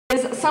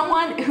is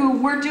someone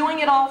who we're doing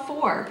it all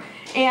for.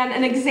 And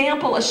an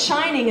example, a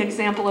shining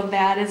example of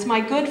that is my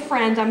good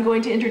friend I'm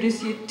going to introduce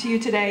to you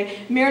today,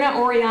 Mirna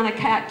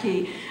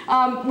Katke.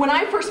 When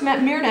I first met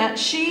Mirna,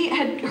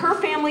 her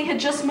family had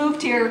just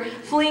moved here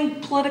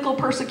fleeing political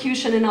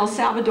persecution in El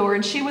Salvador,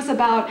 and she was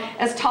about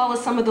as tall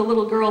as some of the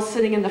little girls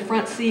sitting in the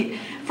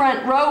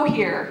front row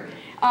here.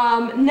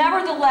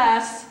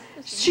 Nevertheless,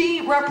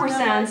 she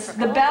represents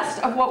the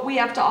best of what we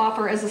have to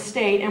offer as a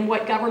state and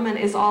what government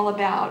is all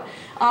about.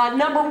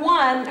 Number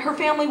one, her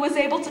family was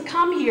able to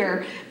come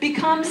here,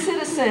 become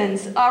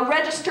citizens,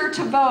 register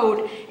to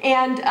vote,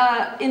 and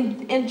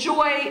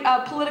enjoy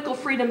political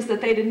freedoms that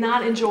they did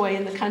not enjoy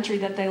in the country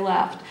that they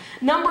left.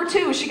 Number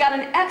two, she got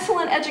an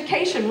excellent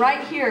education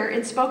right here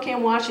in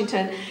Spokane,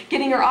 Washington,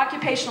 getting her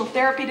occupational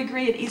therapy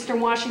degree at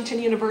Eastern Washington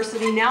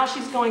University. Now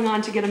she's going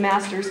on to get a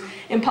master's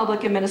in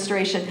public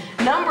administration.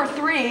 Number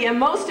three, and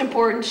most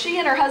important, she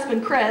and her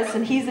husband Chris,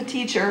 and he's a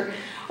teacher,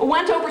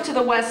 went over to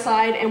the west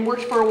side and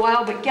worked for a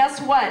while, but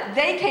guess what?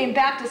 They came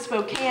back to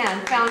Spokane,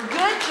 found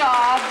good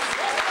jobs.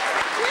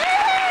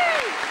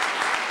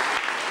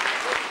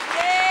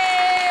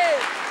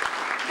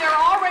 They're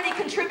already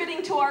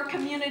contributing to our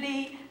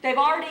community. They've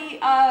already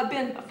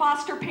been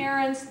foster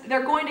parents.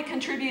 They're going to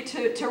contribute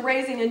to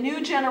raising a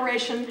new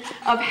generation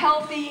of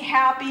healthy,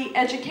 happy,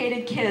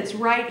 educated kids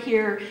right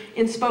here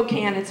in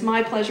Spokane. It's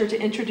my pleasure to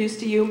introduce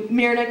to you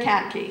Mirna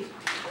Katke.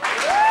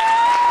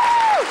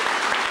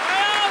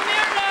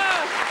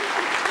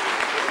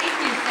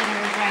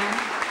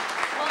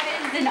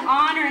 An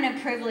honor and a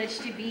privilege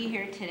to be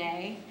here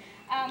today.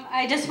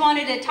 I just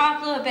wanted to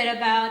talk a little bit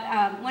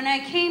about when I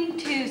came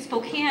to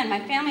Spokane. My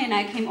family and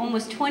I came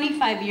almost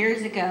 25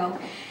 years ago,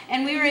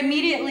 and we were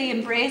immediately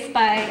embraced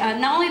by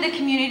not only the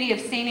community of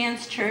St.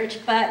 Anne's Church,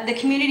 but the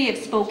community of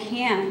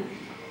Spokane.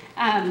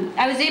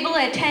 I was able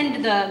to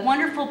attend the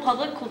wonderful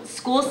public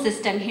school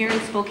system here in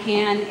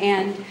Spokane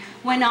and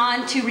went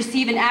on to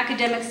receive an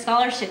academic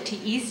scholarship to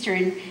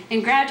Eastern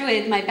and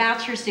graduated my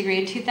bachelor's degree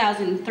in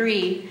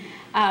 2003.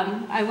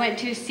 I went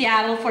to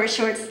Seattle for a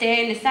short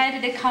stay and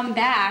decided to come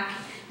back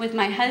with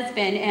my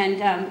husband,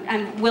 and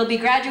I will be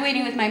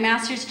graduating with my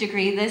master's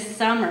degree this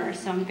summer,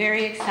 so I'm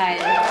very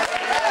excited.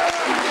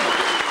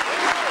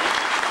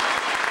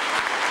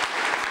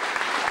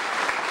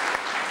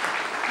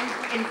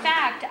 In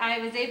fact, I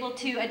was able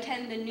to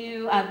attend the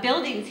new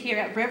buildings here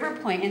at River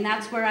Point, and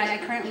that's where I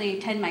currently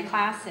attend my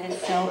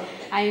classes, so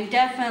I am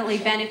definitely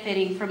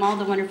benefiting from all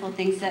the wonderful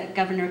things that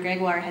Governor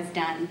Gregoire has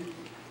done.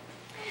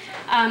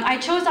 I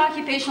chose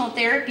occupational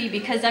therapy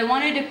because I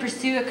wanted to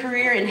pursue a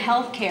career in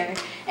healthcare,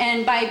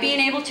 and by being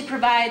able to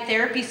provide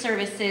therapy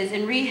services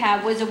and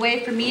rehab was a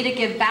way for me to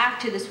give back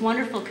to this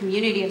wonderful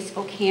community of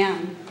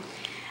Spokane.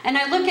 And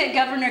I look at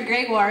Governor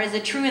Gregoire as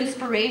a true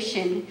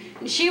inspiration.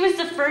 She was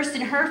the first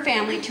in her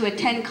family to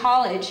attend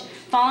college.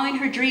 Following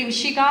her dreams,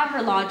 she got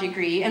her law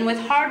degree, and with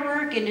hard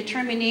work and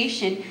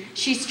determination,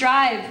 she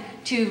strived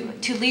to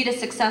lead a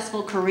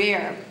successful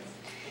career.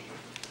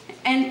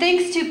 And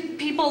thanks to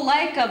people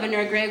like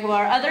Governor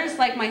Gregoire, others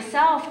like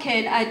myself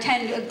can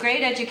attend a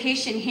great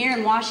education here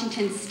in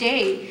Washington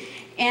State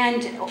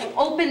and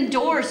open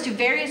doors to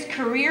various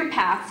career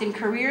paths and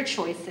career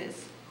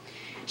choices.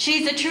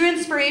 She's a true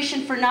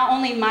inspiration for not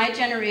only my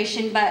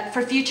generation, but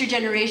for future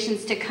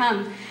generations to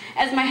come.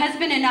 As my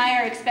husband and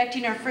I are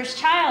expecting our first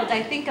child,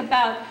 I think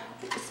about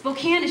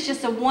Spokane is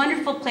just a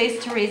wonderful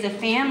place to raise a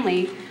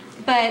family.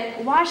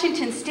 But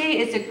Washington State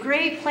is a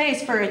great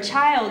place for a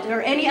child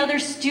or any other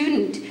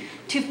student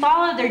to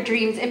follow their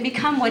dreams and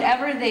become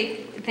whatever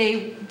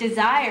they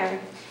desire.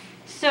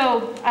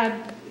 So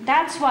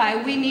that's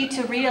why we need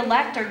to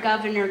re-elect our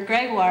Governor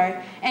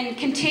Gregoire and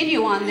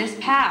continue on this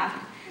path.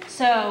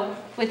 So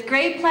with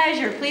great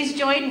pleasure, please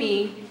join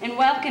me in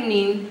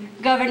welcoming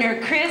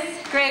Governor Chris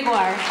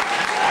Gregoire.